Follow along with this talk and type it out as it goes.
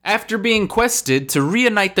After being quested to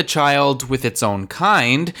reunite the child with its own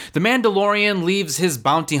kind, the Mandalorian leaves his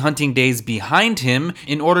bounty hunting days behind him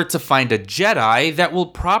in order to find a Jedi that will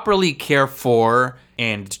properly care for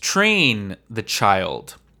and train the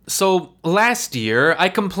child. So, last year, I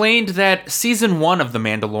complained that Season 1 of The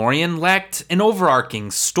Mandalorian lacked an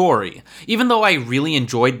overarching story. Even though I really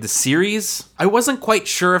enjoyed the series, I wasn't quite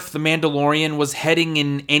sure if The Mandalorian was heading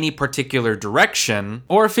in any particular direction,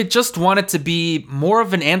 or if it just wanted to be more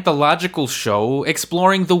of an anthological show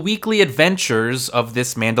exploring the weekly adventures of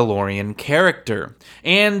this Mandalorian character.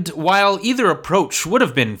 And while either approach would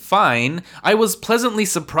have been fine, I was pleasantly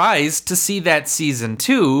surprised to see that Season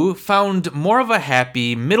 2 found more of a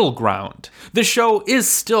happy middle ground. The show is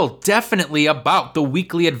still definitely about the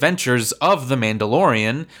weekly adventures of the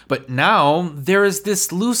Mandalorian, but now there is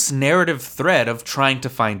this loose narrative thread of trying to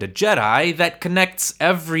find a Jedi that connects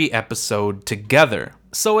every episode together.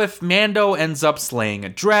 So if Mando ends up slaying a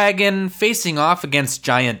dragon, facing off against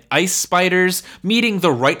giant ice spiders, meeting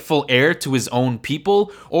the rightful heir to his own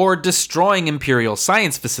people, or destroying Imperial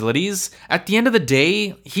science facilities, at the end of the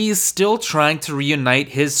day, he's still trying to reunite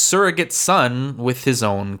his surrogate son with his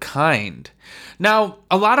own kind. Now,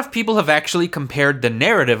 a lot of people have actually compared the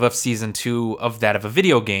narrative of Season 2 of that of a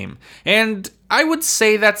video game, and I would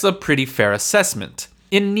say that's a pretty fair assessment.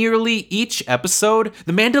 In nearly each episode,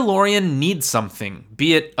 the Mandalorian needs something,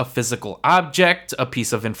 be it a physical object, a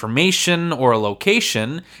piece of information, or a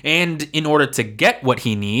location, and in order to get what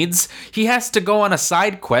he needs, he has to go on a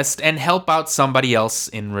side quest and help out somebody else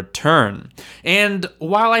in return. And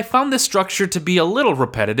while I found this structure to be a little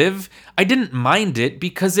repetitive, I didn't mind it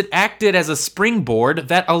because it acted as a springboard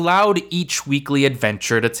that allowed each weekly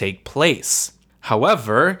adventure to take place.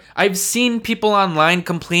 However, I've seen people online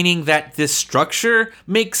complaining that this structure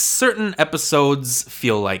makes certain episodes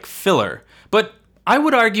feel like filler, but I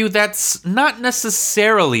would argue that's not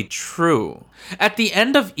necessarily true. At the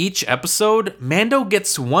end of each episode, Mando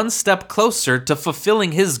gets one step closer to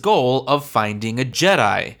fulfilling his goal of finding a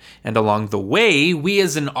Jedi, and along the way, we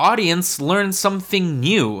as an audience learn something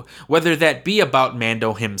new, whether that be about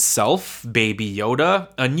Mando himself, Baby Yoda,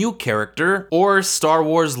 a new character, or Star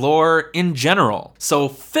Wars lore in general. So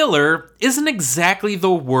filler isn't exactly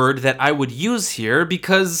the word that I would use here,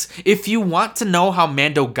 because if you want to know how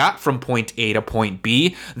Mando got from point A to point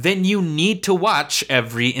B, then you need to watch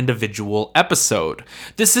every individual episode.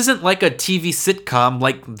 This isn't like a TV sitcom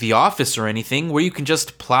like The Office or anything, where you can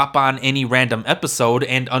just plop on any random episode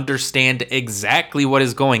and understand exactly what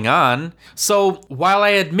is going on. So, while I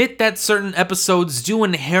admit that certain episodes do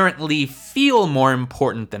inherently feel more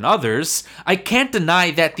important than others, I can't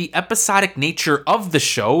deny that the episodic nature of the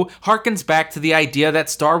show harkens back to the idea that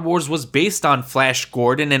Star Wars was based on Flash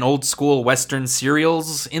Gordon and old school Western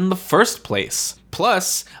serials in the first place.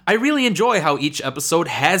 Plus, I really enjoy how each episode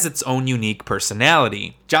has its own unique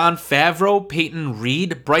personality. Jon Favreau, Peyton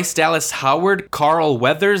Reed, Bryce Dallas Howard, Carl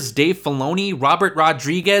Weathers, Dave Filoni, Robert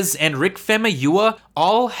Rodriguez, and Rick Famuyiwa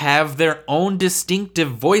all have their own distinctive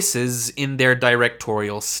voices in their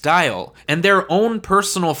directorial style, and their own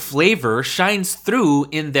personal flavor shines through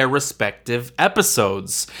in their respective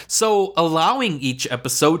episodes. So allowing each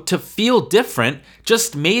episode to feel different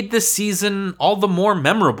just made the season all the more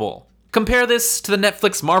memorable. Compare this to the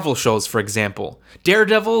Netflix Marvel shows, for example.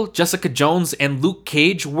 Daredevil, Jessica Jones, and Luke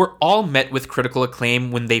Cage were all met with critical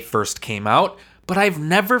acclaim when they first came out, but I've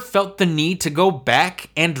never felt the need to go back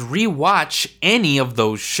and rewatch any of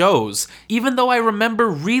those shows, even though I remember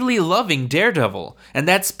really loving Daredevil. And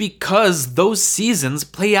that's because those seasons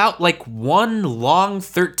play out like one long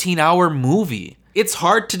 13-hour movie. It's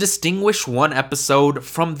hard to distinguish one episode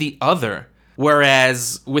from the other.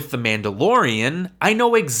 Whereas with The Mandalorian, I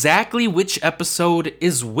know exactly which episode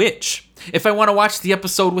is which. If I want to watch the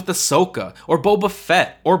episode with Ahsoka, or Boba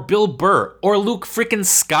Fett, or Bill Burr, or Luke frickin'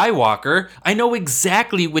 Skywalker, I know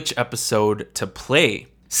exactly which episode to play.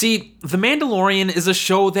 See, The Mandalorian is a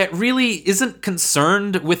show that really isn't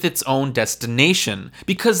concerned with its own destination,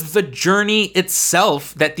 because the journey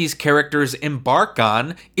itself that these characters embark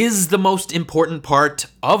on is the most important part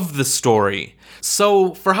of the story.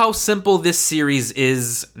 So, for how simple this series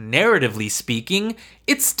is, narratively speaking,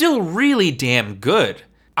 it's still really damn good.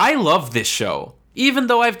 I love this show, even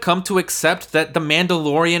though I've come to accept that The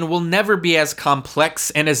Mandalorian will never be as complex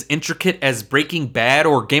and as intricate as Breaking Bad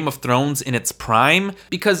or Game of Thrones in its prime,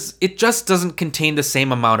 because it just doesn't contain the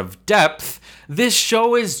same amount of depth. This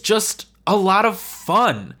show is just a lot of fun.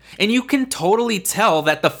 fun. And you can totally tell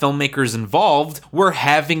that the filmmakers involved were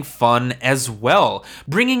having fun as well,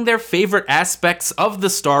 bringing their favorite aspects of the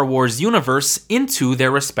Star Wars universe into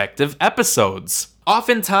their respective episodes.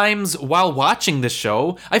 Oftentimes, while watching the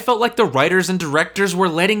show, I felt like the writers and directors were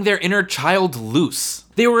letting their inner child loose.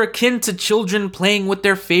 They were akin to children playing with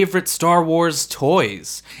their favorite Star Wars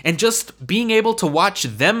toys, and just being able to watch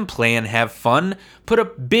them play and have fun put a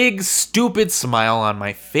big, stupid smile on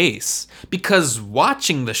my face, because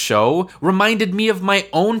watching the show reminded me of my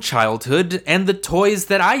own childhood and the toys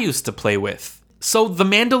that I used to play with. So The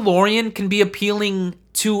Mandalorian can be appealing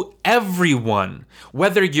to everyone,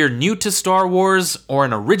 whether you're new to Star Wars, or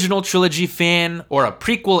an original trilogy fan, or a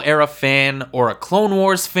prequel era fan, or a Clone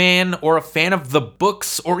Wars fan, or a fan of the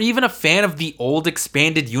books, or even a fan of the old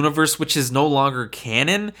expanded universe which is no longer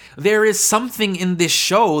canon. There is something in this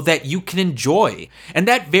show that you can enjoy, and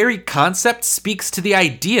that very concept speaks to the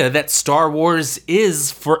idea that Star Wars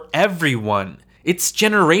is for everyone. It's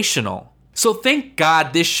generational. So thank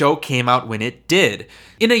God this show came out when it did.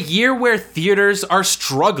 In a year where theaters are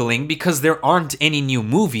struggling because there aren't any new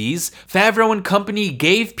movies, Favreau and company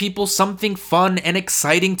gave people something fun and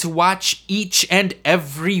exciting to watch each and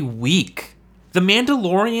every week. The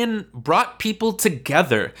Mandalorian brought people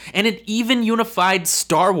together, and it even unified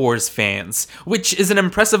Star Wars fans, which is an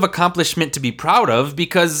impressive accomplishment to be proud of,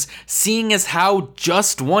 because seeing as how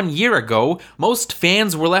just 1 year ago, most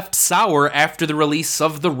fans were left sour after the release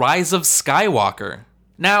of The Rise of Skywalker.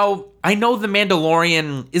 Now, I know The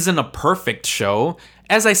Mandalorian isn't a perfect show.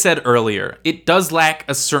 As I said earlier, it does lack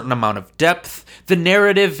a certain amount of depth, the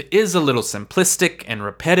narrative is a little simplistic and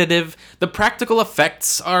repetitive, the practical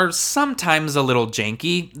effects are sometimes a little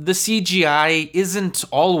janky, the CGI isn't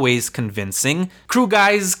always convincing, crew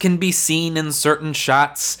guys can be seen in certain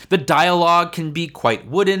shots, the dialogue can be quite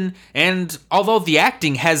wooden, and although the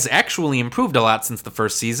acting has actually improved a lot since the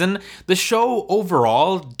first season, the show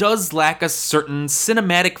overall does lack a certain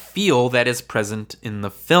cinematic feel that is present in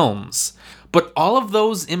the films. But all of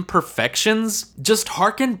those imperfections just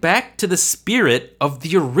harken back to the spirit of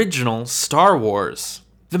the original Star Wars.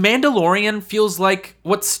 The Mandalorian feels like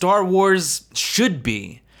what Star Wars should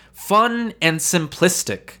be: fun and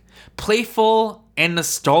simplistic, playful and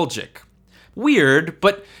nostalgic. Weird,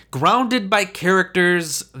 but grounded by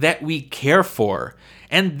characters that we care for.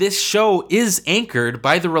 And this show is anchored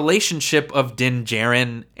by the relationship of Din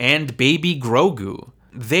Djarin and Baby Grogu.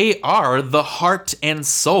 They are the heart and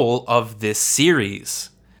soul of this series.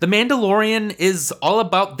 The Mandalorian is all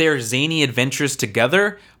about their zany adventures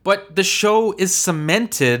together, but the show is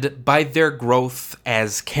cemented by their growth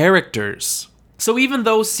as characters. So even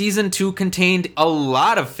though Season 2 contained a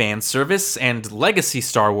lot of fan service and legacy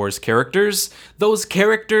Star Wars characters, those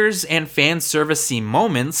characters and fan servicey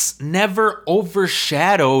moments never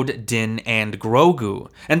overshadowed Din and Grogu.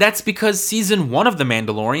 And that's because Season 1 of The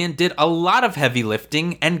Mandalorian did a lot of heavy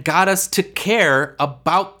lifting and got us to care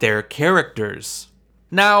about their characters.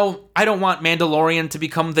 Now, I don't want Mandalorian to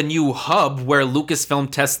become the new hub where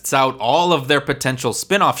Lucasfilm tests out all of their potential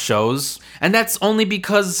spin-off shows, and that's only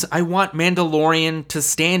because I want Mandalorian to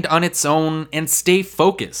stand on its own and stay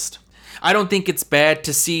focused. I don't think it's bad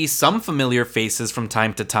to see some familiar faces from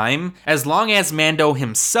time to time, as long as Mando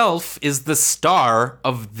himself is the star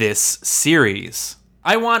of this series.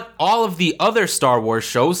 I want all of the other Star Wars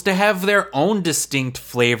shows to have their own distinct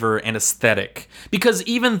flavor and aesthetic, because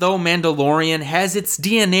even though Mandalorian has its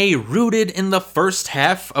DNA rooted in the first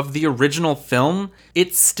half of the original film,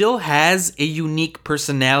 it still has a unique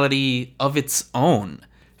personality of its own.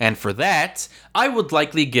 And for that, I would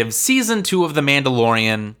likely give Season 2 of The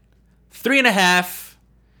Mandalorian 3.5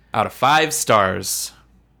 out of 5 stars.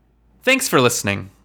 Thanks for listening.